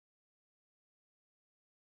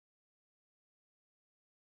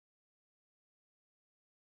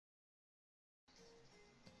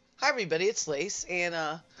Hi everybody, it's Lace, and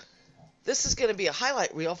this is going to be a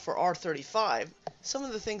highlight reel for R35. Some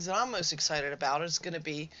of the things that I'm most excited about is going to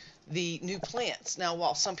be the new plants. Now,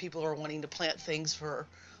 while some people are wanting to plant things for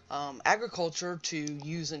agriculture to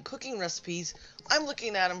use in cooking recipes, I'm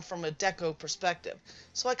looking at them from a deco perspective.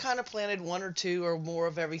 So I kind of planted one or two or more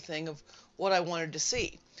of everything of what I wanted to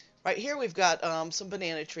see. Right here we've got some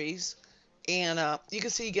banana trees, and you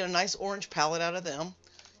can see you get a nice orange palette out of them.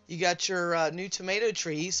 You got your new tomato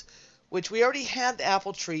trees, which we already had the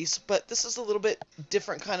apple trees, but this is a little bit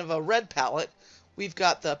different kind of a red palette. We've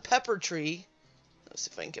got the pepper tree. Let's see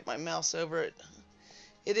if I can get my mouse over it.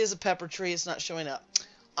 It is a pepper tree. It's not showing up.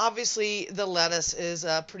 Obviously, the lettuce is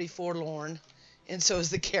pretty forlorn, and so is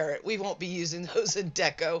the carrot. We won't be using those in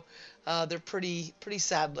deco. They're pretty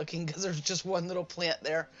sad looking because there's just one little plant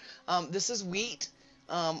there. This is wheat.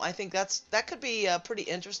 I think that could be pretty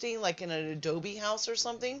interesting, like in an adobe house or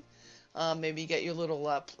something. Maybe you get your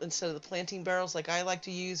little, instead of the planting barrels like I like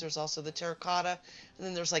to use, there's also the terracotta, and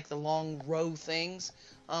then there's like the long row things.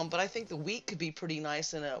 But I think the wheat could be pretty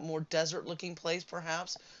nice in a more desert looking place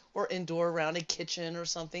perhaps, or indoor around a kitchen or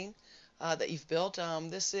something that you've built.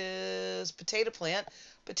 This is potato plant.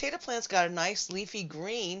 Potato plant's got a nice leafy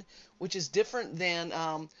green, which is different than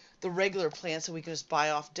the regular plants that we can just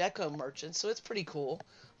buy off deco merchants, so it's pretty cool.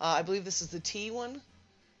 I believe this is the tea one.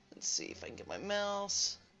 Let's see if I can get my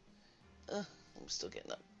mouse. I'm still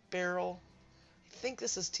getting a barrel. I think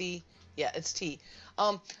this is tea. Yeah, it's tea.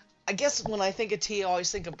 I guess when I think of tea, I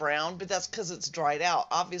always think of brown, but that's because it's dried out.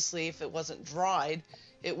 Obviously, if it wasn't dried,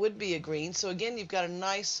 it would be a green. So again, you've got a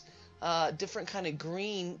nice, different kind of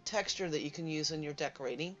green texture that you can use in your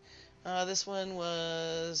decorating. This one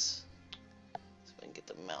was, see if I can get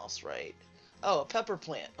the mouse right. Oh, a pepper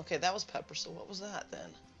plant. Okay, that was pepper. So what was that then?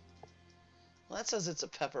 Well, that says it's a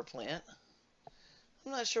pepper plant.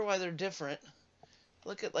 I'm not sure why they're different.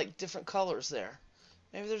 Look at like different colors there.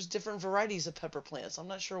 Maybe there's different varieties of pepper plants. I'm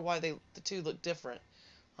not sure why the two look different.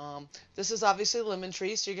 This is obviously lemon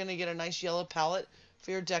tree, so you're going to get a nice yellow palette for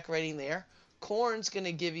your decorating there. Corn's going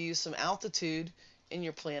to give you some altitude in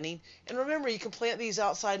your planting. And remember, you can plant these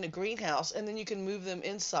outside in a greenhouse, and then you can move them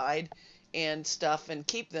inside and stuff and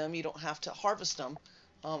keep them. You don't have to harvest them.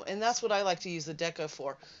 And that's what I like to use the deco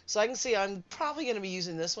for. So I can see I'm probably going to be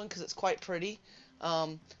using this one because it's quite pretty.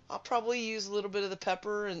 I'll probably use a little bit of the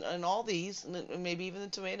pepper and all these, and maybe even the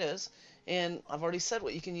tomatoes. And I've already said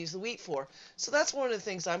what you can use the wheat for. So that's one of the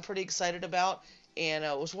things I'm pretty excited about. And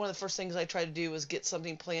it was one of the first things I tried to do was get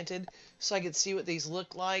something planted so I could see what these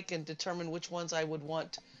look like and determine which ones I would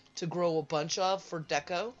want to grow a bunch of for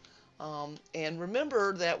deco. And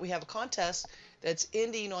remember that we have a contest that's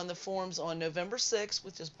ending on the forums on November 6th,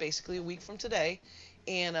 which is basically a week from today.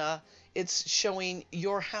 And it's showing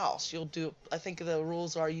your house. You'll do, I think the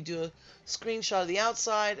rules are you do a screenshot of the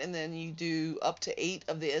outside, and then you do up to 8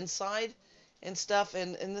 of the inside and stuff.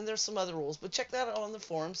 And then there's some other rules. But check that out on the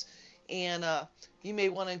forums. And you may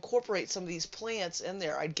want to incorporate some of these plants in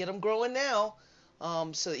there. I'd get them growing now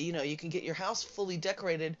so that you can get your house fully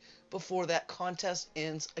decorated before that contest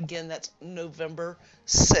ends. Again, that's November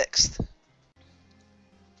 6th.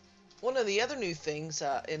 One of the other new things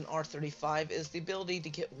in R35 is the ability to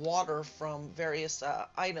get water from various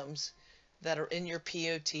items that are in your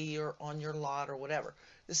POT or on your lot or whatever.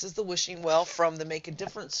 This is the wishing well from the Make a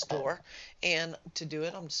Difference store, and to do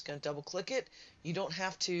it I'm just going to double click it. You don't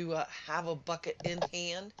have to have a bucket in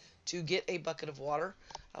hand to get a bucket of water.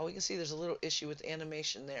 We can see there's a little issue with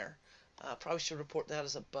animation there. Probably should report that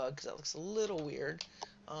as a bug because that looks a little weird.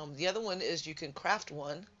 The other one is you can craft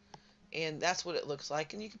one, and that's what it looks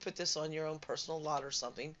like, and you can put this on your own personal lot or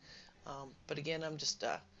something. But again, I'm just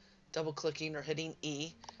double clicking or hitting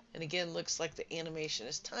E, and again, looks like the animation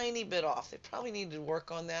is tiny bit off. They probably need to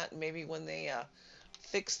work on that maybe when they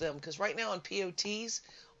fix them, because right now on POTs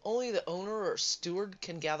only the owner or steward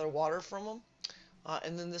can gather water from them.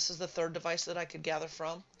 And then this is the third device that I could gather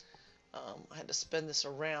from. I had to spin this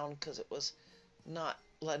around because it was not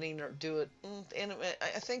letting her do it. And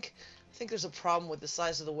I think there's a problem with the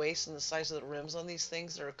size of the waist and the size of the rims on these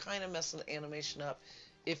things. They're kind of messing the animation up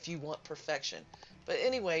if you want perfection. But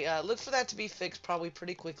anyway, look for that to be fixed probably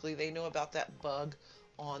pretty quickly. They know about that bug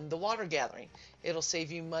on the water gathering. It'll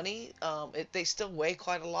save you money. They still weigh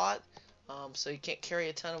quite a lot, so you can't carry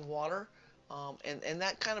a ton of water. And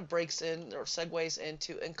that kind of breaks in or segues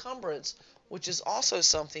into encumbrance, which is also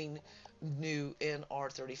something new in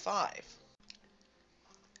R35.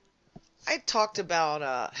 I talked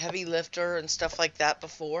about heavy lifter and stuff like that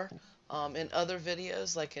before in other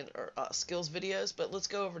videos, like in skills videos, but let's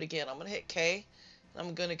go over it again. I'm going to hit K, and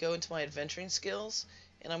I'm going to go into my adventuring skills,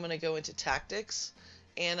 and I'm going to go into tactics,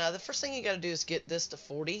 And the first thing you got to do is get this to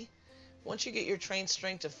 40. Once you get your train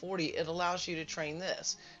strength to 40, it allows you to train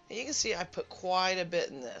this. And you can see I put quite a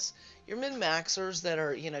bit in this. Your min-maxers that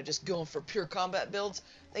are, just going for pure combat builds,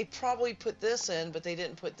 they probably put this in, but they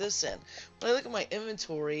didn't put this in. When I look at my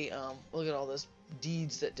inventory, look at all those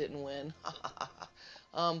deeds that didn't win.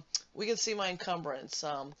 We can see my encumbrance.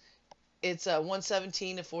 It's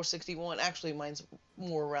 117 to 461. Actually, mine's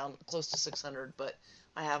more around close to 600, but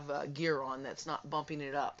I have gear on that's not bumping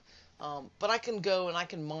it up. But I can go and I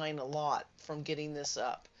can mine a lot from getting this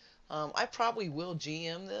up. I probably will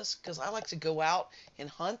GM this because I like to go out and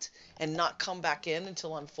hunt and not come back in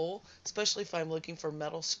until I'm full, especially if I'm looking for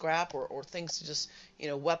metal scrap or things to just,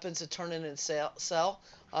 weapons to turn in and sell.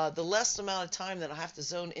 The less amount of time that I have to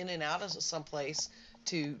zone in and out of someplace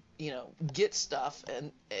to, get stuff,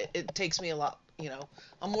 and it takes me a lot,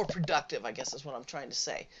 I'm more productive, I guess is what I'm trying to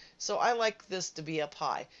say. So I like this to be up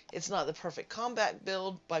high. It's not the perfect combat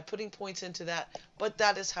build by putting points into that, but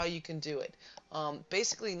that is how you can do it.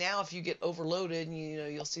 Basically now if you get overloaded, and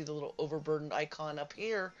you'll see the little overburdened icon up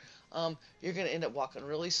here, you're going to end up walking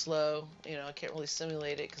really slow. I can't really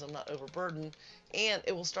simulate it because I'm not overburdened, and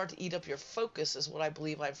it will start to eat up your focus is what I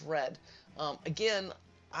believe I've read. Again,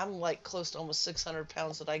 I'm like close to almost 600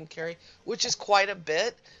 pounds that I can carry, which is quite a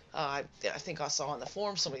bit. I think I saw on the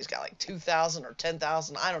forum somebody's got like 2,000 or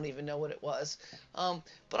 10,000. I don't even know what it was.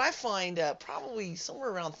 But I find probably somewhere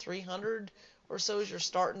around 300 or so as you're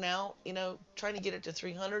starting out, trying to get it to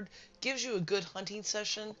 300 gives you a good hunting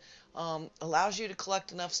session, allows you to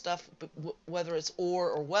collect enough stuff, whether it's ore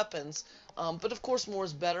or weapons. But of course more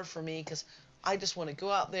is better for me because I just want to go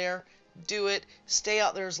out there, do it, stay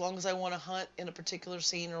out there as long as I want to hunt in a particular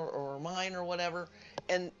scene or mine or whatever,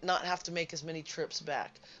 and not have to make as many trips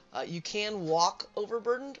back. You can walk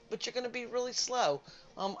overburdened, but you're going to be really slow.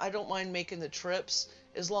 I don't mind making the trips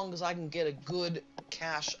as long as I can get a good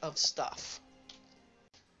cache of stuff.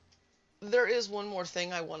 There is one more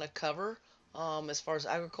thing I want to cover as far as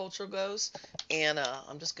agriculture goes, and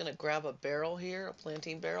I'm just going to grab a barrel here, a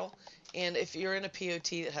planting barrel. And if you're in a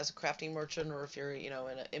POT that has a crafting merchant, or if you're, in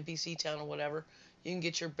an NPC town or whatever, you can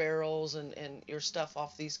get your barrels and your stuff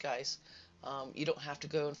off these guys. You don't have to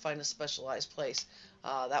go and find a specialized place.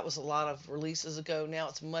 That was a lot of releases ago. Now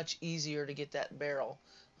it's much easier to get that barrel.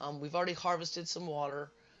 We've already harvested some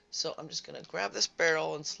water, so I'm just going to grab this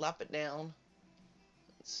barrel and slap it down.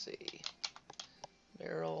 Let's see.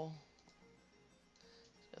 Barrel.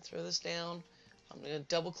 Gonna throw this down. I'm going to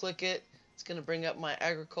double click it. It's going to bring up my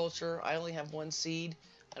agriculture. I only have one seed.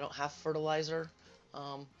 I don't have fertilizer.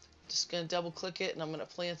 Just going to double click it and I'm going to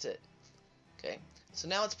plant it. Okay, so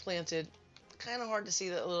now it's planted. Kind of hard to see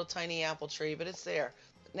that little tiny apple tree, but it's there.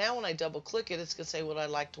 But now when I double click it, it's going to say, would I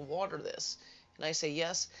like to water this? And I say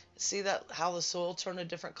yes. See that how the soil turned a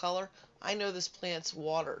different color? I know this plant's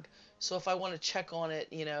watered. So if I want to check on it,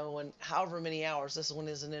 in however many hours, this one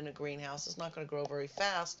isn't in a greenhouse, it's not going to grow very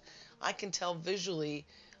fast, I can tell visually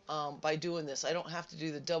by doing this. I don't have to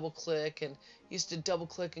do the double click, and used to double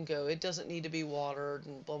click and go, it doesn't need to be watered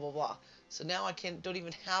and blah blah blah. So now I don't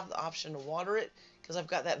even have the option to water it because I've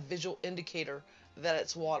got that visual indicator that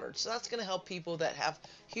it's watered. So that's going to help people that have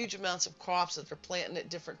huge amounts of crops that they're planting at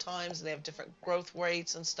different times and they have different growth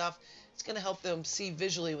rates and stuff. It's going to help them see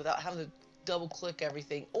visually without having to double click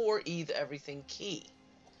everything or either everything key.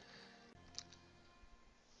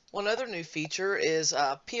 One other new feature is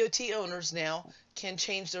POT owners now can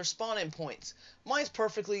change their spawn-in points. Mine's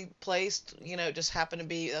perfectly placed, just happened to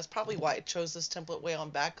be, that's probably why I chose this template way on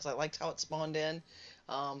back, because I liked how it spawned in.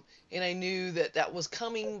 And I knew that that was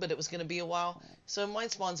coming, but it was going to be a while. So mine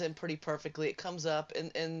spawns in pretty perfectly. It comes up,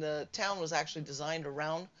 and the town was actually designed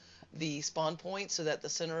around the spawn point so that the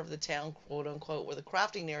center of the town, quote unquote, where the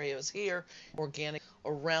crafting area is here, organic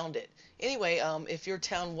around it. Anyway, if your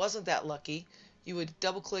town wasn't that lucky, you would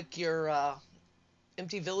double click your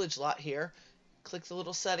empty village lot here, click the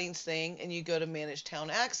little settings thing, and you go to manage town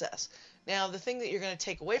access. Now the thing that you're going to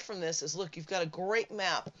take away from this is, look, you've got a great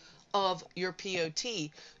map of your POT.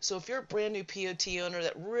 So if you're a brand new POT owner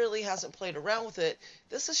that really hasn't played around with it,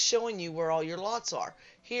 this is showing you where all your lots are.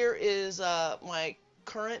 Here is my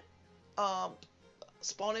current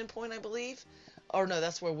spawn-in point, I believe. Or no,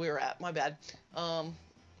 that's where we're at. My bad.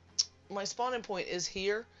 My spawn-in point is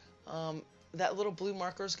here. That little blue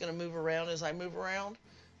marker is going to move around as I move around.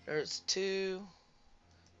 There's 2,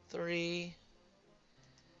 3,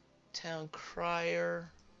 town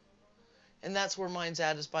crier, and that's where mine's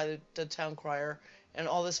at, is by the town crier and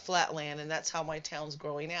all this flat land, and that's how my town's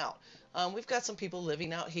growing out. We've got some people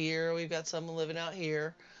living out here. We've got some living out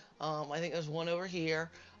here. I think there's one over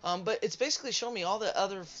here. But it's basically showing me all the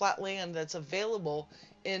other flat land that's available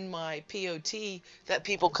in my POT that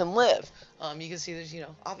people can live. You can see there's,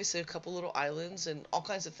 obviously a couple little islands and all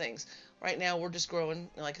kinds of things. Right now we're just growing,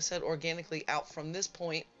 like I said, organically out from this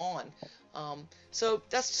point on. So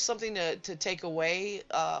that's something to take away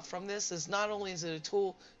from this, is not only is it a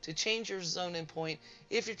tool to change your zone endpoint,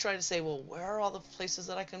 if you're trying to say, well, where are all the places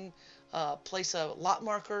that I can place a lot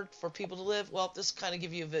marker for people to live? Well, this kind of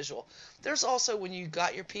give you a visual. There's also, when you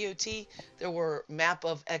got your POT, there were map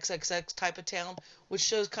of XXX type of town, which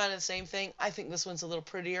shows kind of the same thing. I think this one's a little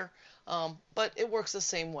prettier, but it works the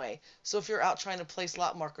same way. So if you're out trying to place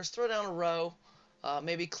lot markers, throw down a row,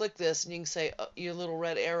 maybe click this, and you can say your little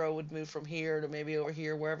red arrow would move from here to maybe over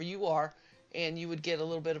here, wherever you are, and you would get a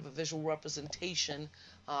little bit of a visual representation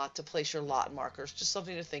to place your lot markers. Just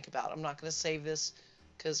something to think about. I'm not going to save this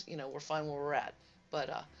because, we're fine where we're at.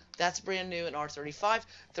 But that's brand new in R35.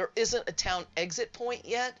 There isn't a town exit point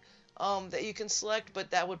yet that you can select,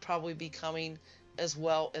 but that would probably be coming as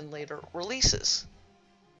well in later releases.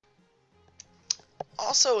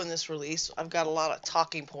 Also in this release, I've got a lot of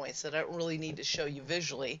talking points that I don't really need to show you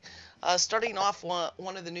visually. Starting off,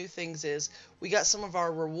 one of the new things is we got some of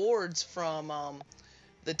our rewards from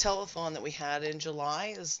the telethon that we had in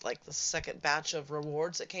July. Is like the second batch of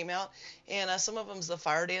rewards that came out, and some of them's the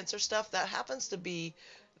fire dancer stuff. That happens to be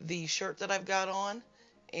the shirt that I've got on,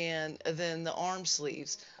 and then the arm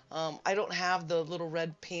sleeves. I don't have the little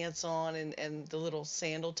red pants on and the little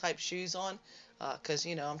sandal type shoes on because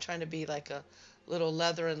I'm trying to be like a little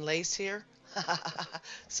leather and lace here.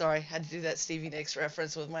 Sorry, I had to do that Stevie Nicks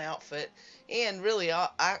reference with my outfit. And really,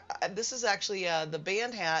 this is actually the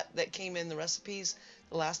band hat that came in the recipes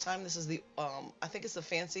the last time. This is the, I think it's the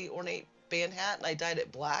fancy ornate band hat, and I dyed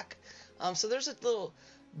it black. So there's a little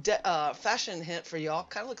fashion hint for y'all.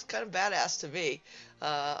 Kind of looks kind of badass to me.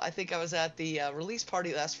 I think I was at the release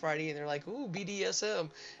party last Friday, and they're like, ooh, BDSM.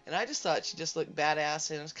 And I just thought she just looked badass,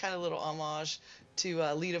 and it was kind of a little homage to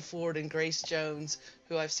Lita Ford and Grace Jones,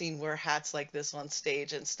 who I've seen wear hats like this on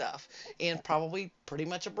stage and stuff, and probably pretty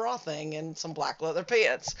much a bra thing and some black leather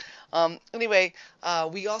pants. Anyway,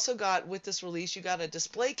 we also got, with this release, you got a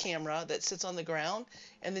display camera that sits on the ground,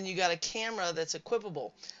 and then you got a camera that's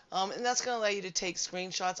equipable. And that's going to allow you to take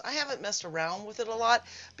screenshots. I haven't messed around with it a lot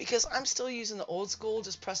because I'm still using the old school,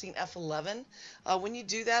 just pressing F11. When you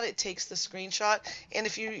do that, it takes the screenshot, and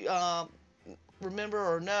if you remember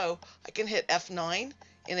or know, I can hit F9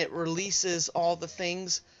 and it releases all the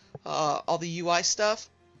things, all the UI stuff.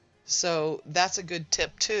 So that's a good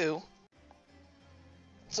tip too.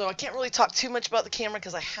 So I can't really talk too much about the camera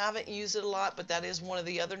because I haven't used it a lot, but that is one of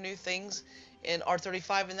the other new things in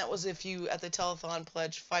R35, and that was if you at the telethon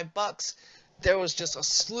pledged $5, there was just a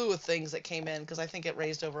slew of things that came in because I think it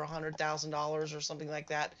raised over $100,000 or something like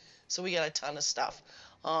that. So we got a ton of stuff.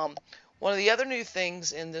 One of the other new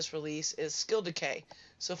things in this release is skill decay.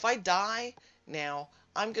 So if I die now,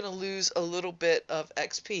 I'm going to lose a little bit of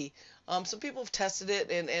XP. Some people have tested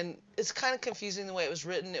it, and it's kind of confusing the way it was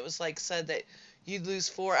written. It was like said that you'd lose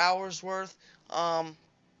 4 hours worth.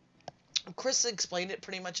 Chris explained it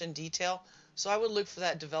pretty much in detail, so I would look for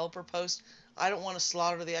that developer post. I don't want to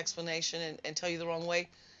slaughter the explanation and tell you the wrong way,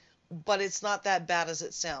 but it's not that bad as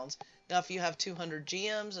it sounds. Now, if you have 200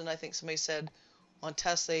 GMs, and I think somebody said on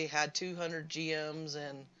test they had 200 GMs,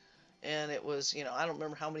 and it was, I don't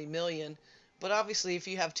remember how many million, but obviously if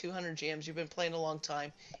you have 200 GMs, you've been playing a long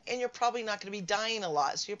time, and you're probably not going to be dying a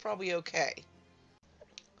lot, so you're probably okay.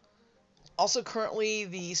 Also, currently,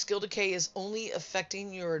 the skill decay is only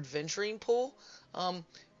affecting your adventuring pool,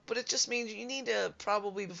 but it just means you need to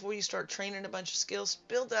probably, before you start training a bunch of skills,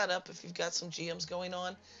 build that up if you've got some GMs going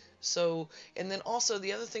on. So, and then also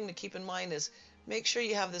the other thing to keep in mind is make sure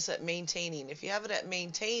you have this at maintaining. If you have it at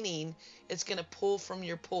maintaining, it's going to pull from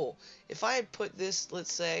your pool. If I had put this,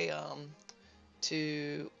 let's say,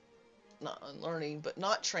 to not unlearning, but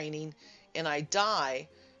not training, and I die,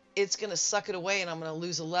 it's going to suck it away and I'm going to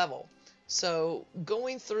lose a level. So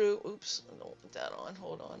going through, oops, I don't put that on,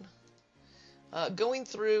 hold on. Going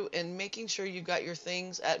through and making sure you've got your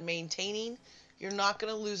things at maintaining, you're not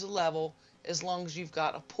going to lose a level as long as you've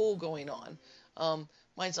got a pool going on.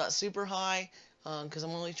 Mine's not super high because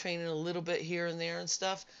I'm only training a little bit here and there and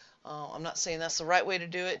stuff. I'm not saying that's the right way to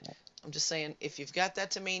do it. I'm just saying if you've got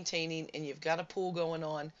that to maintaining and you've got a pool going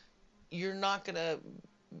on, you're not going to,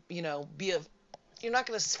 you're not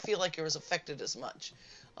going to feel like you're as affected as much.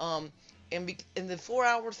 And the 4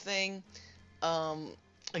 hour thing,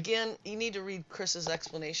 again, you need to read Chris's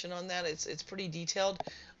explanation on that. It's pretty detailed.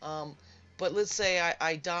 But let's say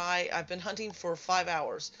I die. I've been hunting for 5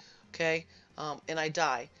 hours, okay, and I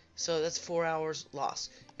die. So that's 4 hours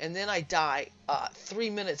lost. And then I die 3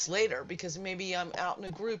 minutes later because maybe I'm out in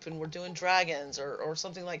a group and we're doing dragons or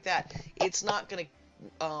something like that. It's not going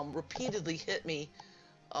to repeatedly hit me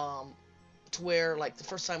um, to where, like, the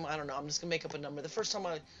first time, I don't know, I'm just going to make up a number. The first time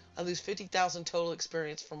I lose 50,000 total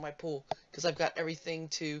experience from my pool because I've got everything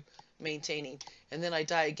to maintaining. And then I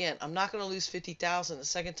die again. I'm not going to lose 50,000 the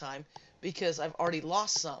second time because I've already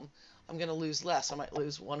lost some. I'm going to lose less. I might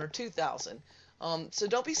lose 1 or 2,000. So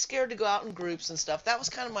don't be scared to go out in groups and stuff. That was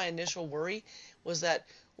kind of my initial worry, was that,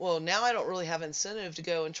 well, now I don't really have incentive to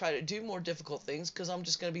go and try to do more difficult things because I'm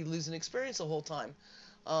just going to be losing experience the whole time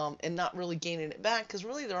and not really gaining it back, because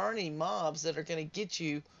really there aren't any mobs that are going to get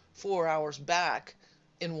you 4 hours back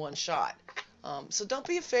in one shot. So don't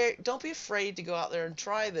be afraid to go out there and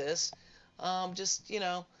try this. Just,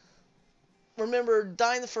 remember,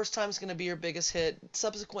 dying the first time is going to be your biggest hit.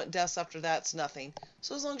 Subsequent deaths after that's nothing.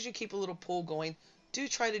 So as long as you keep a little pool going, do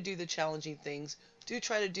try to do the challenging things. Do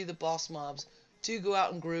try to do the boss mobs. Do go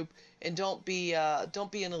out in group, and don't be an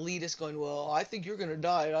elitist going, well, I think you're going to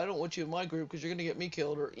die. I don't want you in my group because you're going to get me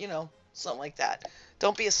killed, or, something like that.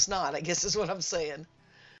 Don't be a snot, I guess is what I'm saying.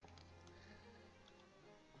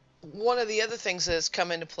 One of the other things that has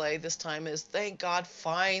come into play this time is, thank God,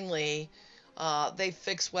 finally, they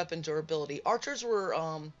fixed weapon durability. Archers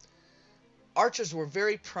were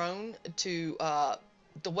very prone to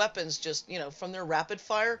the weapons just, from their rapid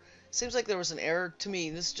fire. Seems like there was an error to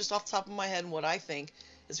me. This is just off the top of my head, and what I think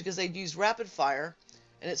is because they'd use rapid fire,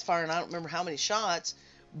 and it's firing, I don't remember how many shots,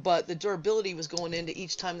 but the durability was going into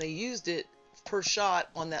each time they used it per shot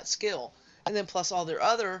on that skill. And then plus all their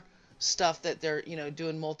other stuff that they're,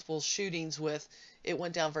 doing multiple shootings with, it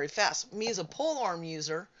went down very fast. Me as a polearm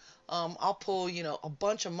user, I'll pull, a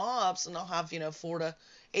bunch of mobs, and I'll have, 4 to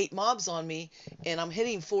 8 mobs on me, and I'm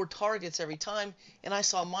hitting 4 targets every time, and I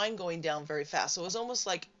saw mine going down very fast. So it was almost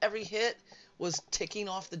like every hit was ticking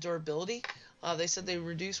off the durability. They said they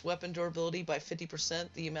reduced weapon durability by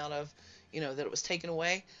 50%, the amount of, that it was taken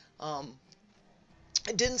away.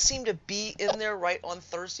 It didn't seem to be in there right on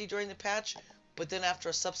Thursday during the patch, but then after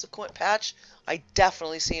a subsequent patch, I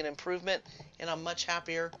definitely see an improvement, and I'm much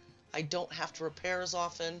happier. I don't have to repair as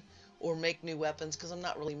often or make new weapons because I'm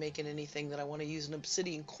not really making anything that I want to use an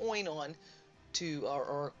obsidian coin on to,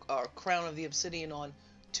 or crown of the obsidian on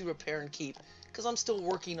to repair and keep, because I'm still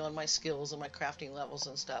working on my skills and my crafting levels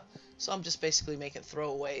and stuff. So I'm just basically making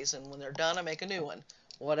throwaways, and when they're done, I make a new one.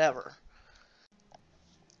 Whatever.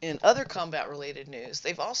 In other combat related news,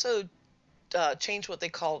 they've also changed what they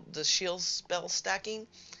call the shield spell stacking,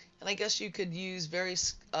 and I guess you could use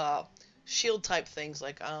various shield type things,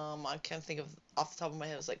 like I can't think of off the top of my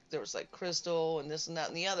head. It's like there was like crystal and this and that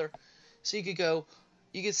and the other. So you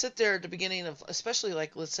could sit there at the beginning of, especially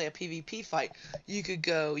like, let's say, a PvP fight, you could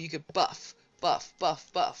buff, buff, buff,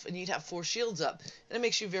 buff, and you'd have 4 shields up, and it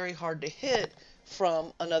makes you very hard to hit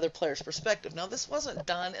from another player's perspective. Now, this wasn't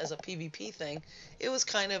done as a PvP thing. It was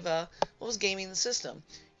kind of what was gaming the system.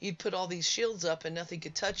 You'd put all these shields up and nothing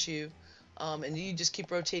could touch you, and you just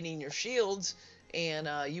keep rotating your shields, and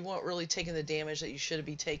you weren't really taking the damage that you should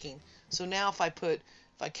be taking. So now if I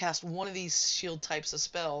cast one of these shield types of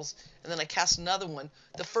spells, and then I cast another one,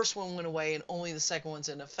 the first one went away and only the second one's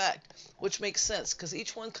in effect, which makes sense because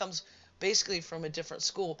each one comes basically from a different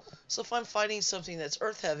school. So if I'm fighting something that's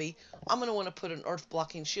earth heavy, I'm going to want to put an earth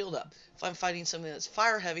blocking shield up. If I'm fighting something that's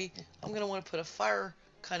fire heavy, I'm going to want to put a fire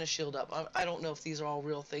kind of shield up. I don't know if these are all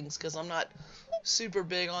real things because I'm not super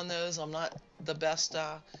big on those. I'm not the best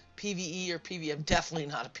PvE or PvP. I'm definitely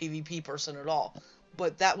not a PvP person at all.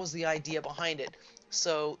 But that was the idea behind it.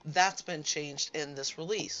 So that's been changed in this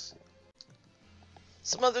release.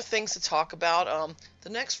 Some other things to talk about. The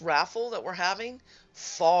next raffle that we're having,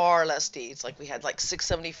 far less deeds. Like we had like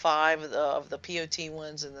 675 of the POT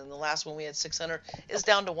ones, and then the last one we had 600, is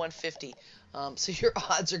down to 150. So your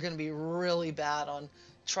odds are going to be really bad on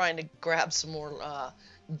trying to grab some more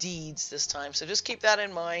deeds this time. So just keep that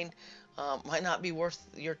in mind. Might not be worth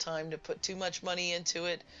your time to put too much money into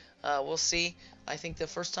it. We'll see. I think the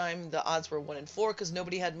first time the odds were 1 in 4 because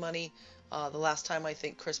nobody had money. The last time I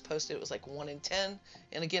think Chris posted, it was like 1 in 10.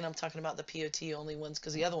 And again, I'm talking about the POT only ones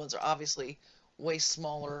because the other ones are obviously way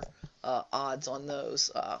smaller odds on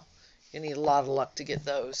those. You need a lot of luck to get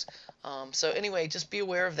those. So anyway, just be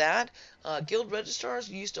aware of that. Guild registrars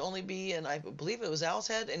used to only be in, I believe it was Owl's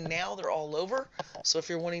Head, and now they're all over. So if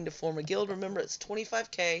you're wanting to form a guild, remember it's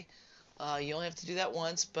 25K. You only have to do that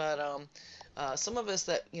once, but some of us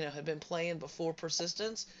that had been playing before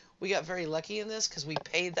Persistence, we got very lucky in this because we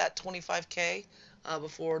paid that 25K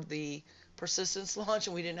before the Persistence launch,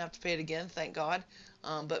 and we didn't have to pay it again, thank God.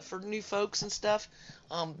 But for new folks and stuff,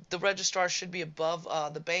 the registrar should be above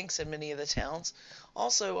the banks in many of the towns.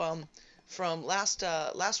 Also, from last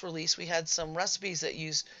release, we had some recipes that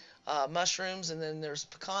use mushrooms, and then there's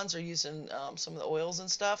pecans are using some of the oils and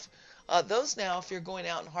stuff. Those now, if you're going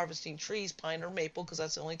out and harvesting trees, pine or maple, because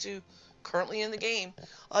that's the only two currently in the game,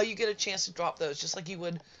 you get a chance to drop those, just like you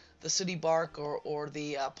would the city bark or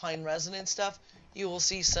the pine resin and stuff. You will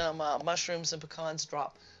see some mushrooms and pecans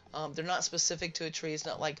drop. They're not specific to a tree. It's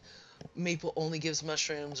not like maple only gives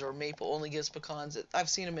mushrooms or maple only gives pecans. I've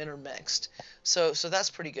seen them intermixed, so that's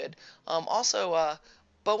pretty good. Also,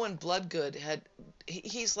 Bowen Bloodgood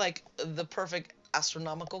he's like the perfect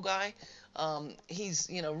astronomical guy. He's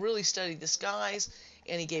really studied the skies,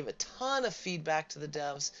 and he gave a ton of feedback to the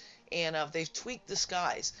devs, and they've tweaked the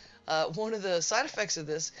skies. One of the side effects of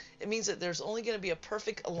this, it means that there's only going to be a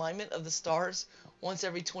perfect alignment of the stars once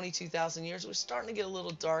every 22,000 years. We're starting to get a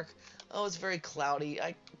little dark. Oh, it's very cloudy.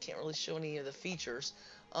 I can't really show any of the features.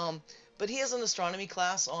 But he has an astronomy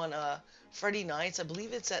class on Friday nights. I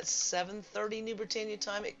believe it's at 7:30 New Britannia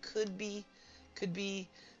time. It could be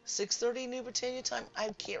 6:30 New Britannia time. I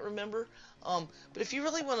can't remember. But if you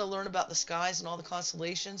really want to learn about the skies and all the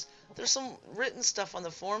constellations, there's some written stuff on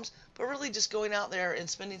the forums. But really just going out there and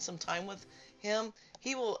spending some time with him,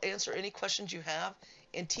 he will answer any questions you have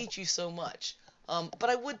and teach you so much. But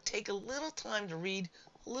I would take a little time to read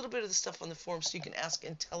a little bit of the stuff on the forum so you can ask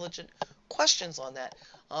intelligent questions on that.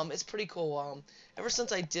 It's pretty cool. Ever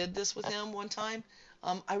since I did this with him one time,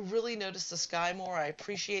 I really noticed the sky more. I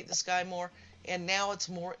appreciate the sky more, and now it's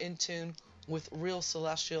more in tune with real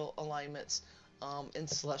celestial alignments and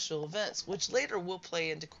celestial events, which later will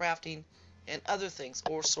play into crafting and other things,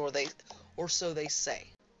 or so they say.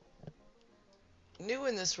 New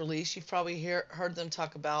in this release, you've probably heard them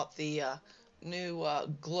talk about the new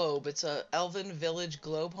globe. It's a Elven Village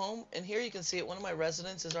globe home, and here you can see it. One of my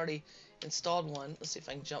residents has already installed one. Let's see if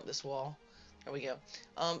I can jump this wall. There we go.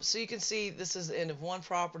 So you can see this is the end of one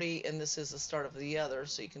property, and this is the start of the other,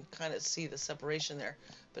 so you can kind of see the separation there.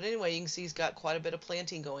 But anyway, you can see he's got quite a bit of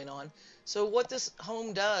planting going on. So what this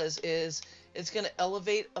home does is it's going to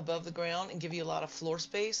elevate above the ground and give you a lot of floor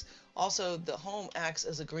space. Also, the home acts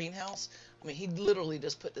as a greenhouse. I mean, he literally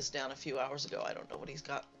just put this down a few hours ago. I don't know what he's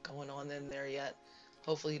got going on in there yet.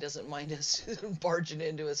 Hopefully he doesn't mind us barging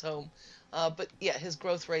into his home. But yeah, his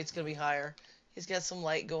growth rate's going to be higher. He's got some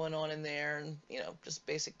light going on in there, and just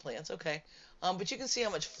basic plants. Okay. But you can see how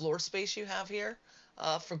much floor space you have here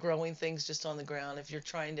for growing things just on the ground. If you're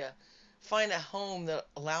trying to find a home that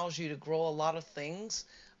allows you to grow a lot of things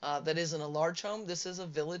that isn't a large home, this is a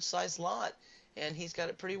village-sized lot. And he's got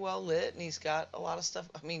it pretty well lit, and he's got a lot of stuff.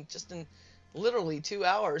 I mean, just in literally 2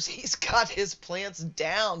 hours, he's got his plants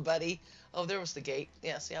down, buddy. Oh, there was the gate.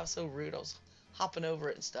 Yeah, see, I was so rude. I was hopping over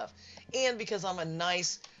it and stuff. And because I'm a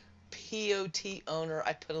nice POT owner,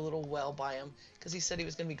 I put a little well by him because he said he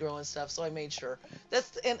was going to be growing stuff, so I made sure.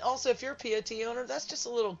 And also, if you're a POT owner, that's just a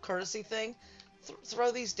little courtesy thing.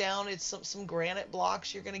 Throw these down. It's some granite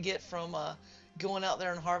blocks you're going to get from going out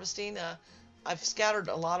there and harvesting. I've scattered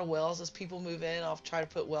a lot of wells. As people move in, I'll try to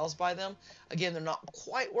put wells by them. Again, they're not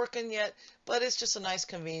quite working yet, but it's just a nice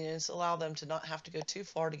convenience. Allow them to not have to go too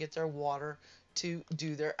far to get their water to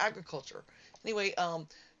do their agriculture. Anyway,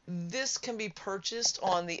 this can be purchased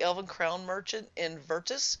on the Elven Crown Merchant in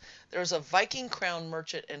Virtus. There's a Viking Crown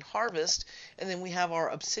Merchant in Harvest, and then we have our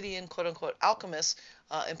Obsidian quote-unquote alchemists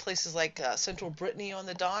in places like Central Brittany on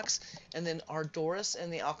the docks, and then our Doris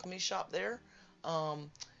in the alchemy shop there.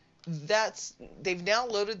 They've now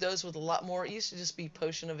loaded those with a lot more. It used to just be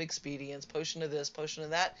potion of expedience, potion of this, potion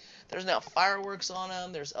of that. There's now fireworks on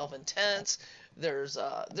them. There's elven tents. There's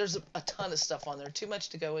a ton of stuff on there. Too much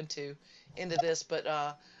to go into this,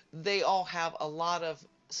 but they all have a lot of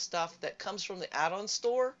stuff that comes from the add-on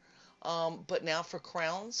store, but now for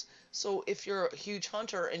crowns. So if you're a huge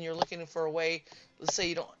hunter and you're looking for a way, let's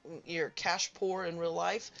say you're cash poor in real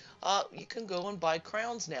life, you can go and buy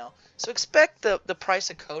crowns now. So expect the price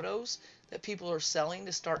of kodos that people are selling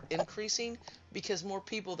to start increasing, because more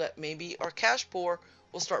people that maybe are cash poor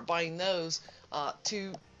will start buying those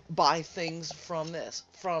to buy things from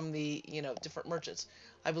the different merchants.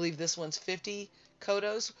 I believe this one's 50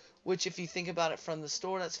 kodos, which if you think about it from the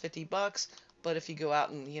store, that's $50. But if you go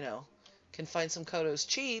out and can find some kodos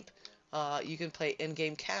cheap, you can play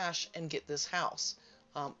in-game cash and get this house.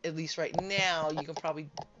 At least right now, you can probably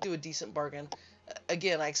do a decent bargain.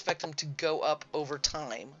 Again, I expect them to go up over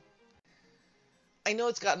time. I know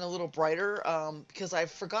it's gotten a little brighter because I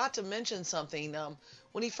forgot to mention something.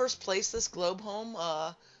 When he first placed this globe home,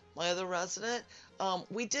 my other resident,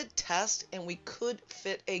 we did test, and we could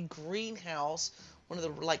fit a greenhouse one of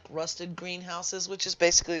the like rusted greenhouses, which is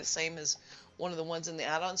basically the same as one of the ones in the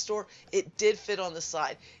add-on store. It did fit on the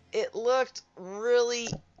side. It looked really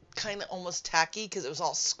kind of almost tacky because it was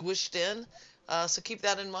all squished in. So keep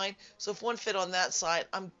that in mind. So if one fit on that side,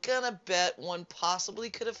 I'm gonna bet one possibly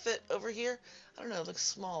could have fit over here. I don't know, it looks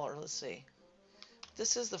smaller. Let's see.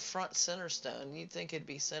 This is the front center stone. You'd think it'd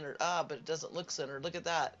be centered. Ah, but it doesn't look centered. Look at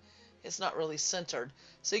that. It's not really centered.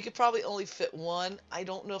 So you could probably only fit one. I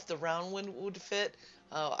don't know if the round one would fit.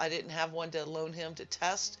 I didn't have one to loan him to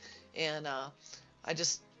test. And I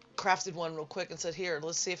just crafted one real quick and said, here,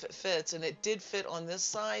 let's see if it fits. And it did fit on this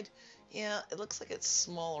side. Yeah, it looks like it's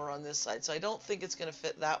smaller on this side. So I don't think it's going to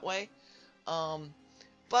fit that way.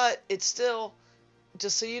 But it's still,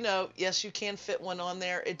 just so you know, yes, you can fit one on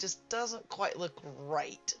there. It just doesn't quite look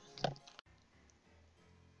right.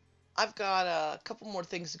 I've got a couple more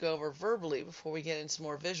things to go over verbally before we get into some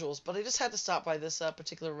more visuals, but I just had to stop by this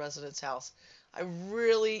particular resident's house. I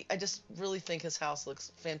just really think his house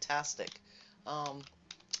looks fantastic. I'm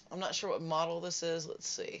not sure what model this is. Let's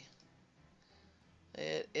see.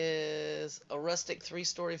 It is a rustic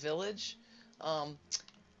 3-story village.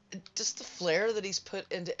 Just the flair that he's put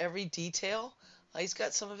into every detail. He's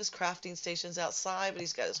got some of his crafting stations outside, but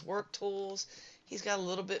he's got his work tools. He's got a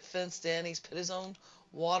little bit fenced in. He's put his own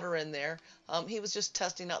water in there. He was just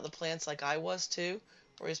testing out the plants like I was too,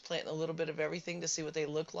 where he's planting a little bit of everything to see what they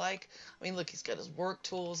look like. I mean, look, he's got his work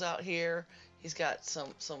tools out here. He's got some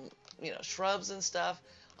shrubs and stuff.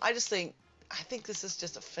 I think this is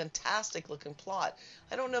just a fantastic looking plot.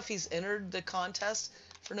 I don't know if he's entered the contest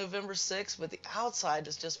for November 6th, but the outside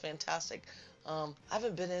is just fantastic. I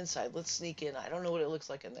haven't been inside. Let's sneak in. I don't know what it looks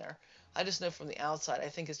like in there. I just know from the outside, I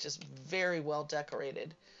think it's just very well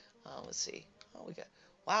decorated. Let's see. Oh,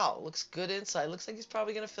 wow, looks good inside. Looks like he's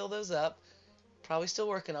probably going to fill those up. Probably still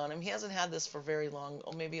working on him. He hasn't had this for very long,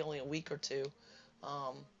 or maybe only a week or two.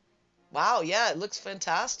 Wow, yeah, it looks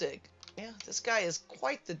fantastic. Yeah, this guy is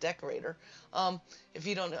quite the decorator. If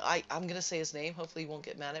you don't know, I'm going to say his name. Hopefully he won't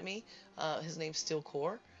get mad at me. His name's Steel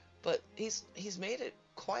Core. But he's made it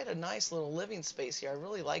quite a nice little living space here. I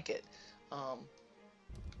really like it.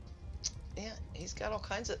 Yeah, he's got all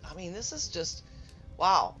kinds of... I mean, this is just...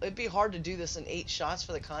 Wow, it'd be hard to do this in 8 shots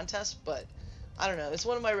for the contest, but I don't know. It's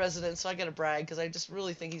one of my residents, so I got to brag because I just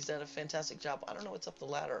really think he's done a fantastic job. I don't know what's up the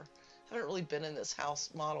ladder. I haven't really been in this house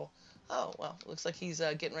model. Oh, well, looks like he's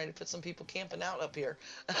getting ready to put some people camping out up here.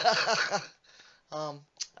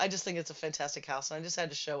 I just think it's a fantastic house, and I just had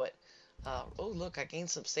to show it. Oh, look, I gained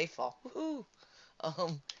some safe fall. Woohoo!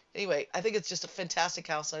 Anyway, I think it's just a fantastic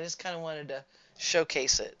house, and I just kind of wanted to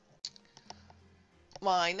showcase it.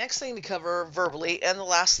 My next thing to cover verbally, and the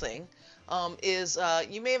last thing, is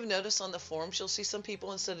you may have noticed on the forums, you'll see some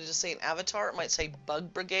people, instead of just saying Avatar, it might say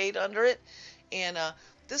Bug Brigade under it. And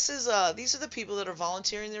these are the people that are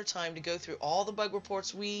volunteering their time to go through all the bug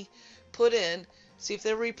reports we put in, see if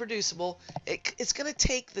they're reproducible. It's going to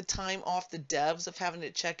take the time off the devs of having to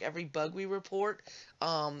check every bug we report,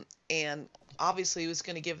 and obviously it's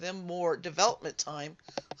going to give them more development time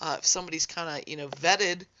if somebody's kind of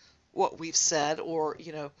vetted what we've said, or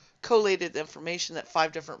collated the information that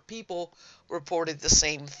 5 different people reported the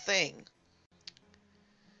same thing.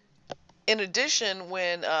 In addition,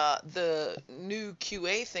 when the new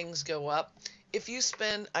QA things go up, if you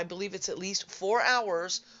spend, I believe it's at least 4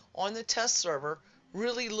 hours on the test server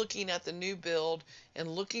really looking at the new build and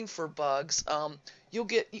looking for bugs, you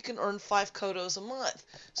can earn 5 kodos a month.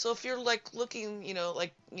 So if you're looking, you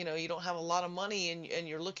don't have a lot of money and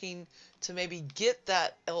you're looking to maybe get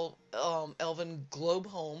that Elven globe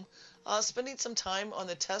home, spending some time on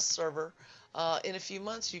the test server in a few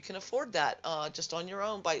months, you can afford that just on your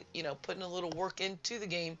own by putting a little work into the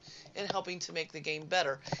game and helping to make the game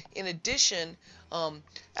better. In addition,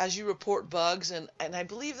 as you report bugs, and I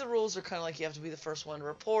believe the rules are kind of like you have to be the first one to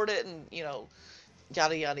report it, and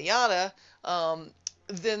yada yada yada,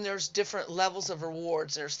 then there's different levels of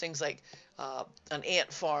rewards. There's things like an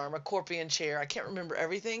ant farm, a Corpion chair. I can't remember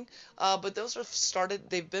everything, but those are started.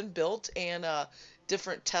 They've been built, and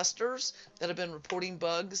different testers that have been reporting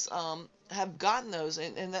bugs have gotten those,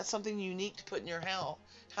 and that's something unique to put in your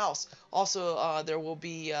house. Also, there will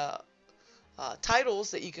be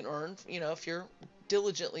titles that you can earn, if you're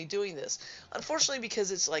diligently doing this. Unfortunately,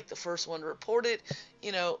 because it's like the first one to report it,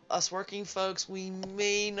 us working folks, we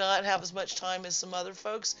may not have as much time as some other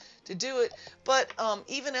folks to do it. But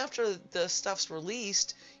even after the stuff's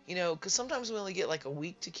released, because sometimes we only get like a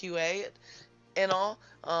week to QA it and all,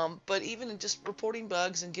 but even in just reporting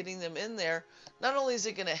bugs and getting them in there, not only is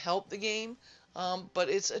it going to help the game, but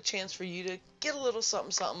it's a chance for you to get a little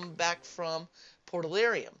something back from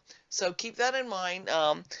portalarium. So keep that in mind.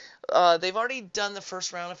 They've already done the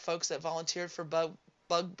first round of folks that volunteered for Bug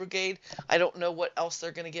Brigade. I don't know what else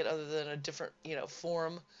they're going to get other than a different,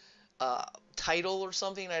 forum uh, title or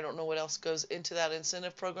something. I don't know what else goes into that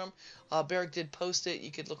incentive program. Barrick did post it.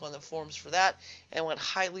 You could look on the forums for that, and would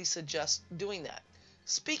highly suggest doing that.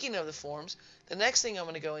 Speaking of the forums, the next thing I'm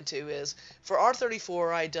going to go into is for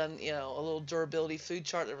R34. I done a little durability food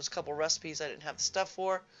chart. There was a couple recipes I didn't have the stuff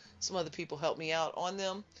for. Some other people helped me out on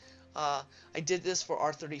them. I did this for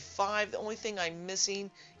R35. The only thing I'm missing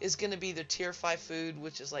is going to be the tier 5 food,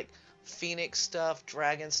 which is like phoenix stuff,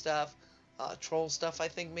 dragon stuff, troll stuff, I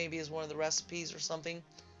think maybe is one of the recipes or something.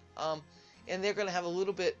 And they're going to have a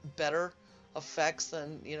little bit better effects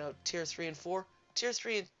than, tier 3 and 4. Tier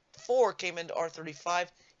 3 and 4 came into R35,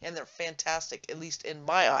 and they're fantastic, at least in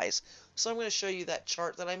my eyes. So I'm going to show you that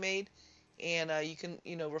chart that I made, and you can,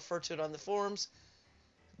 refer to it on the forums.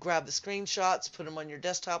 Grab the screenshots, put them on your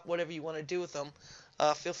desktop, whatever you want to do with them.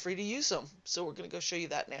 Feel free to use them. So we're going to go show you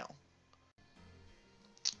that now.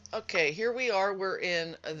 Okay, here we are. We're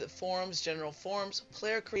in the forums, general forums,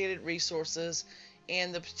 player created resources,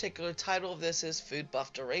 and the particular title of this is Food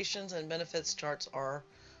Buff Durations and Benefits Charts are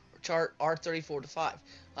chart R34 to 5.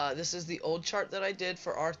 This is the old chart that I did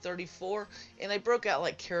for R34, and I broke out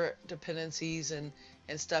like carrot dependencies and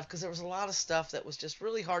stuff because there was a lot of stuff that was just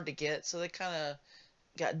really hard to get, so they kind of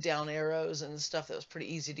got down arrows and stuff that was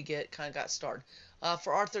pretty easy to get, kind of got started.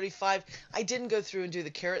 For R35, I didn't go through and do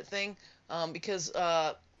the carrot thing because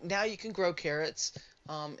now you can grow carrots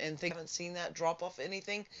and think I haven't seen that drop off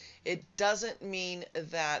anything. It doesn't mean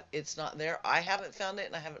that it's not there. I haven't found it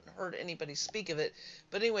and I haven't heard anybody speak of it.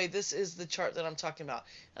 But anyway, this is the chart that I'm talking about.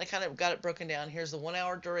 And I kind of got it broken down. Here's the 1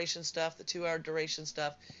 hour duration stuff, the 2 hour duration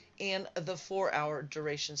stuff, and the 4 hour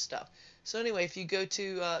duration stuff. So anyway, if you go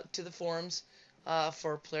to the forums,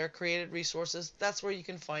 for player created resources, that's where you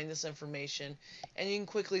can find this information, and you can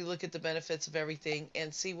quickly look at the benefits of everything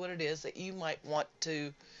and see what it is that you might want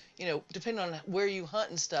to, depending on where you hunt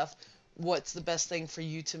and stuff, what's the best thing for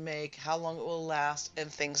you to make, how long it will last,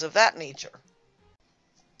 and things of that nature.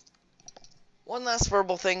 One last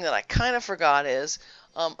verbal thing that I kind of forgot is,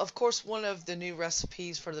 of course, one of the new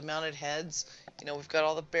recipes for the mounted heads, we've got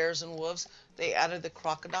all the bears and wolves, they added the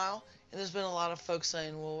crocodile. And there's been a lot of folks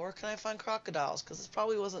saying, well, where can I find crocodiles? Because this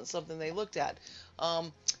probably wasn't something they looked at.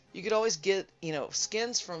 You could always get,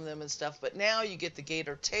 skins from them and stuff, but now you get the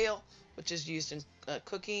gator tail, which is used in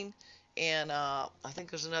cooking, and I think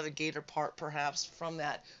there's another gator part perhaps from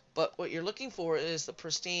that. But what you're looking for is the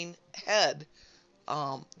pristine head.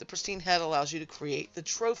 The pristine head allows you to create the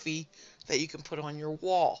trophy that you can put on your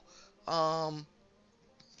wall.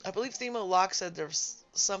 I believe Themo Locke said there's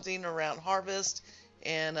something around harvest,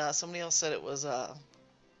 and somebody else said it was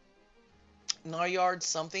Naryard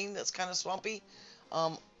something that's kind of swampy.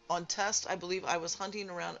 On test, I believe I was hunting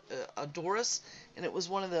around Doris, and it was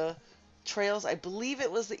one of the trails. I believe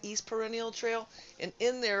it was the East Perennial Trail, and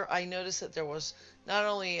in there I noticed that there was not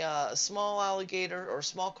only small alligator or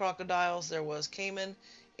small crocodiles, there was caiman,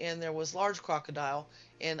 and there was large crocodile,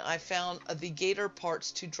 and I found the gator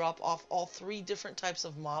parts to drop off all 3 different types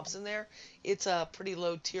of mobs in there. It's a pretty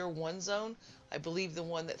low tier 1 zone. I believe the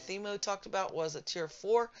one that Themo talked about was a tier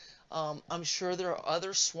 4. I'm sure there are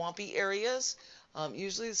other swampy areas.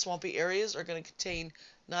 Usually the swampy areas are going to contain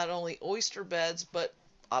not only oyster beds, but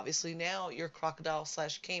obviously now your crocodile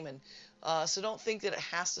 / caiman. So don't think that it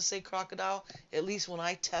has to say crocodile. At least when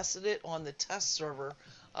I tested it on the test server,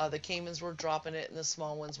 the caimans were dropping it and the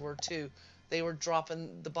small ones were too. They were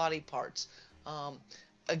dropping the body parts.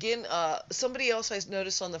 Again, somebody else I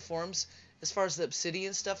noticed on the forums, as far as the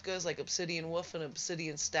obsidian stuff goes, like obsidian wolf and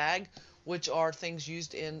obsidian stag, which are things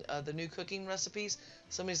used in the new cooking recipes,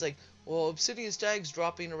 somebody's like, well, obsidian stag's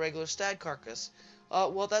dropping a regular stag carcass.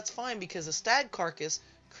 Well, that's fine, because a stag carcass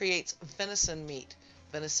creates venison meat.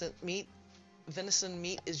 Venison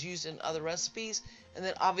meat is used in other recipes, and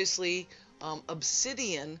then obviously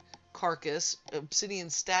obsidian carcass, obsidian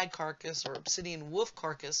stag carcass, or obsidian wolf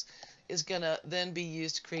carcass is going to then be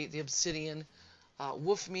used to create the obsidian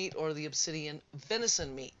wolf meat or the obsidian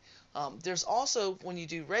venison meat. There's also, when you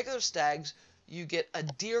do regular stags, you get a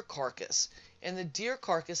deer carcass, and the deer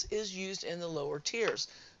carcass is used in the lower tiers.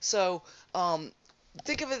 So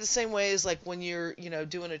think of it the same way as like when you're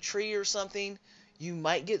doing a tree or something, you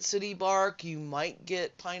might get city bark, you might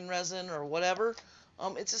get pine resin or whatever.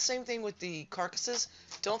 It's the same thing with the carcasses.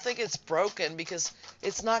 Don't think it's broken, because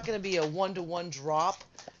it's not going to be a 1-to-1 drop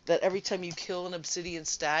that every time you kill an obsidian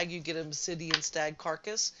stag, you get an obsidian stag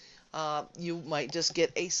carcass. You might just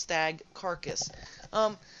get a stag carcass.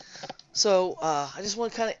 So I just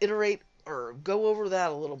want to kind of iterate or go over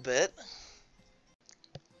that a little bit.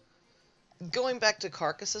 going back to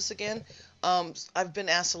carcasses again, I've been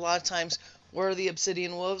asked a lot of times, where are the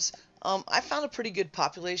obsidian wolves? I found a pretty good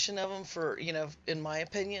population of them for, in my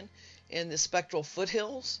opinion, in the spectral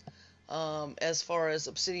foothills. As far as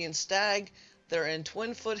obsidian stag, they're in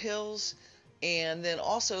twin foothills, and then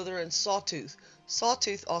also they're in sawtooth.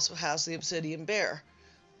 Sawtooth also has the obsidian bear.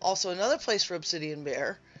 Also, another place for obsidian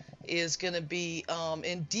bear is going to be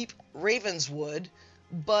in deep Ravenswood,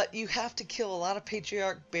 but you have to kill a lot of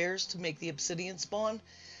patriarch bears to make the obsidian spawn.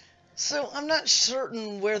 So I'm not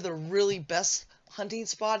certain where the really best hunting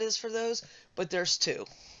spot is for those, but there's two.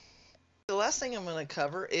 The last thing I'm going to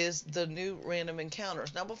cover is the new random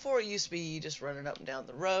encounters. Now, before it used to be you just running up and down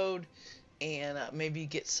the road, and maybe you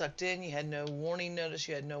get sucked in, you had no warning notice,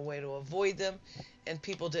 you had no way to avoid them, and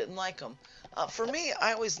people didn't like them. For me,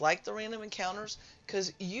 I always liked the random encounters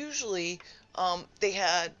because usually they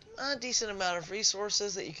had a decent amount of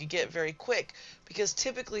resources that you could get very quick, because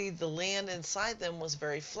typically the land inside them was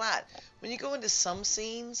very flat. When you go into some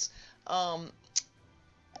scenes, you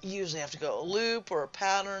usually have to go a loop or a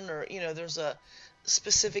pattern, or there's a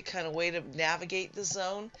specific kind of way to navigate the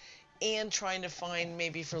zone, and trying to find,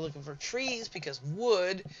 maybe if you're looking for trees, because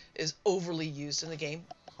wood is overly used in the game.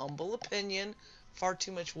 Humble opinion, far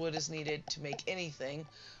too much wood is needed to make anything.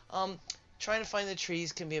 Trying to find the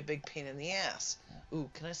trees can be a big pain in the ass. Ooh,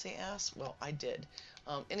 can I say ass? Well, I did.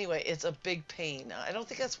 Anyway, it's a big pain. I don't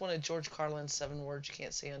think that's one of George Carlin's 7 words you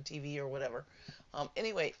can't say on TV or whatever.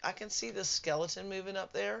 Anyway, I can see the skeleton moving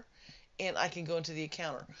up there, and I can go into the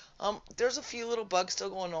encounter. There's a few little bugs still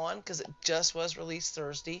going on because it just was released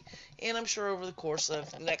Thursday, and I'm sure over the course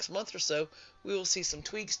of the next month or so, we will see some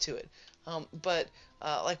tweaks to it. But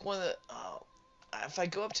like one of the, if I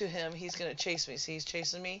go up to him, he's going to chase me. See, he's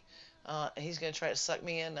chasing me. He's going to try to suck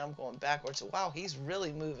me in. I'm going backwards. So, wow, he's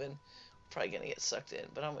really moving. Probably going to get sucked in,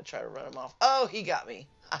 but I'm going to try to run him off. Oh, he got me.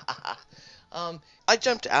 I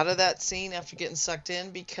jumped out of that scene after getting sucked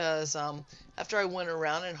in because after I went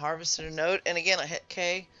around and harvested a node, and again, I hit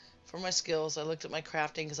K for my skills. I looked at my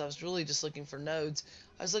crafting because I was really just looking for nodes.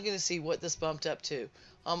 I was looking to see what this bumped up to.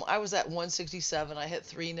 I was at 167. I hit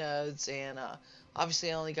 3 nodes, and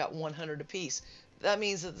obviously I only got 100 apiece. That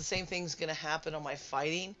means that the same thing's going to happen on my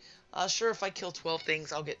fighting. Sure, if I kill 12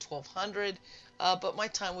 things, I'll get 1200, but my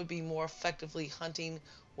time would be more effectively hunting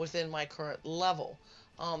within my current level.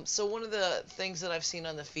 So one of the things that I've seen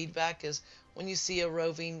on the feedback is when you see a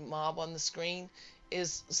roving mob on the screen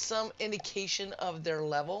is some indication of their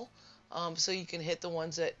level. So you can hit the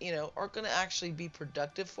ones that, are going to actually be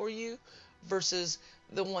productive for you versus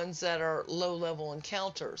the ones that are low-level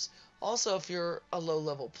encounters. Also, if you're a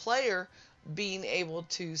low-level player, being able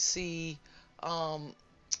to see that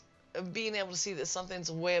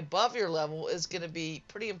something's way above your level is going to be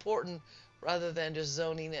pretty important, rather than just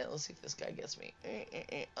zoning in. Let's see if this guy gets me.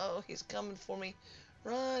 Oh, he's coming for me.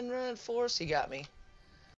 Run, Force. He got me.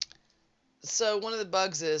 So one of the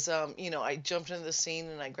bugs is, I jumped into the scene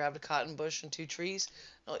and I grabbed a cotton bush and 2 trees.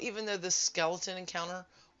 Now, even though this skeleton encounter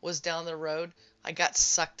was down the road, I got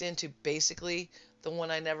sucked into basically the one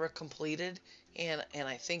I never completed, and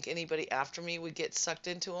I think anybody after me would get sucked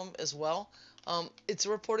into them as well. It's a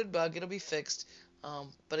reported bug. It'll be fixed.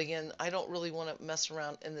 But again, I don't really want to mess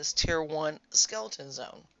around in this tier 1 skeleton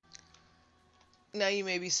zone. Now you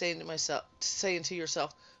may be saying to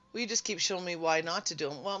yourself, well, you just keep showing me why not to do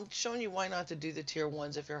them. Well, I'm showing you why not to do the tier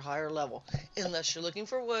 1s if you're higher level. Unless you're looking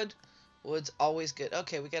for wood. Wood's always good.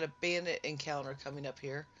 Okay, we got a bandit encounter coming up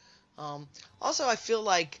here. Also, I feel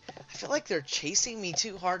like they're chasing me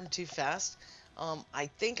too hard and too fast. I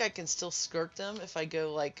think I can still skirt them if I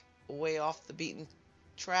go like way off the beaten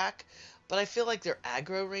track. But I feel like their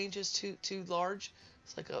aggro range is too large.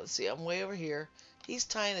 It's like, oh, see, I'm way over here. He's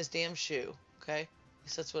tying his damn shoe, okay? At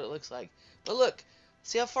least that's what it looks like. But look,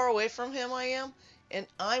 see how far away from him I am? And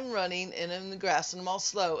I'm running and in the grass and I'm all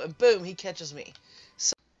slow, and boom, he catches me.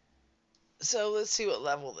 So let's see what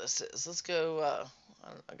level this is. Let's go,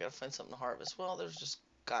 I gotta find something to harvest. Well, there's just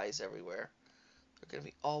guys everywhere. They're gonna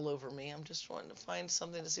be all over me. I'm just trying to find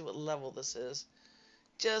something to see what level this is.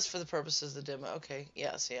 Just for the purposes of the demo. Okay,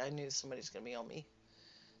 yeah, see, I knew somebody's going to be on me.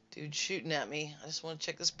 Dude shooting at me. I just want to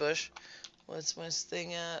check this bush. What's my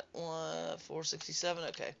thing at? 467?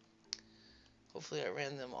 Okay. Hopefully I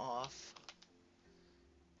ran them off.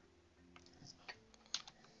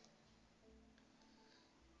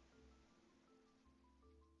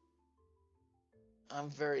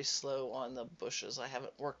 I'm very slow on the bushes. I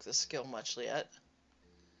haven't worked the skill much yet.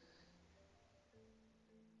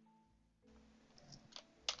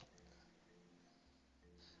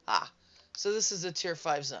 So this is a tier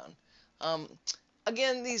 5 zone.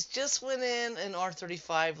 Again, these just went in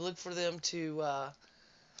R35. Look for them to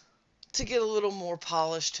to get a little more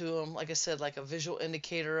polish to them. Like I said, like a visual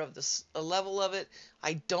indicator of this, a level of it.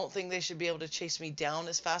 I don't think they should be able to chase me down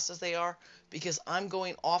as fast as they are, because I'm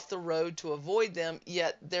going off the road to avoid them,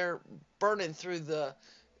 yet they're burning through the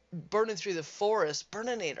forest.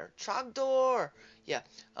 Burninator, Trogdor. Yeah,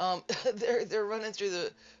 they're running through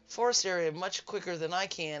the forest area much quicker than I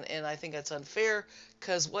can, and I think that's unfair.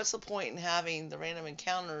 Because what's the point in having the random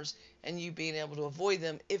encounters and you being able to avoid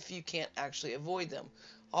them if you can't actually avoid them?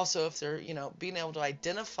 Also, if they're, being able to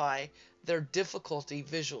identify their difficulty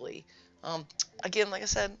visually. Um, Again, like I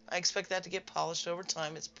said, I expect that to get polished over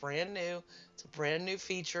time. It's brand new. It's a brand new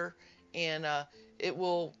feature, and it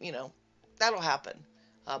will, that'll happen.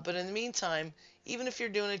 But in the meantime, even if you're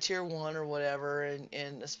doing a tier 1 or whatever,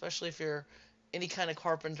 and especially if you're any kind of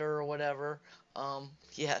carpenter or whatever,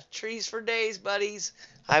 yeah, trees for days, buddies.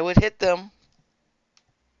 I would hit them.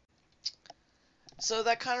 So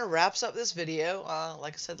that kind of wraps up this video.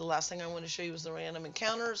 Like I said, the last thing I want to show you was the random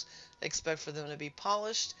encounters. Expect for them to be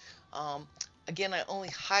polished. Again, I only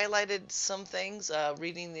highlighted some things.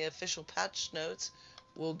 Reading the official patch notes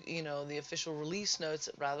will, the official release notes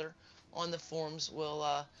rather on the forums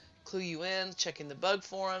will clue you in. Checking the bug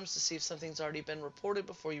forums to see if something's already been reported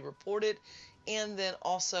before you report it, and then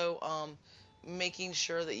also making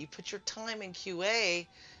sure that you put your time in QA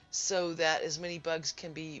so that as many bugs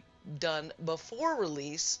can be done before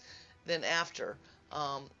release than after.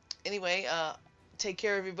 Um, anyway, take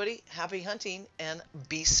care, everybody. Happy hunting and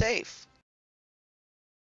be safe.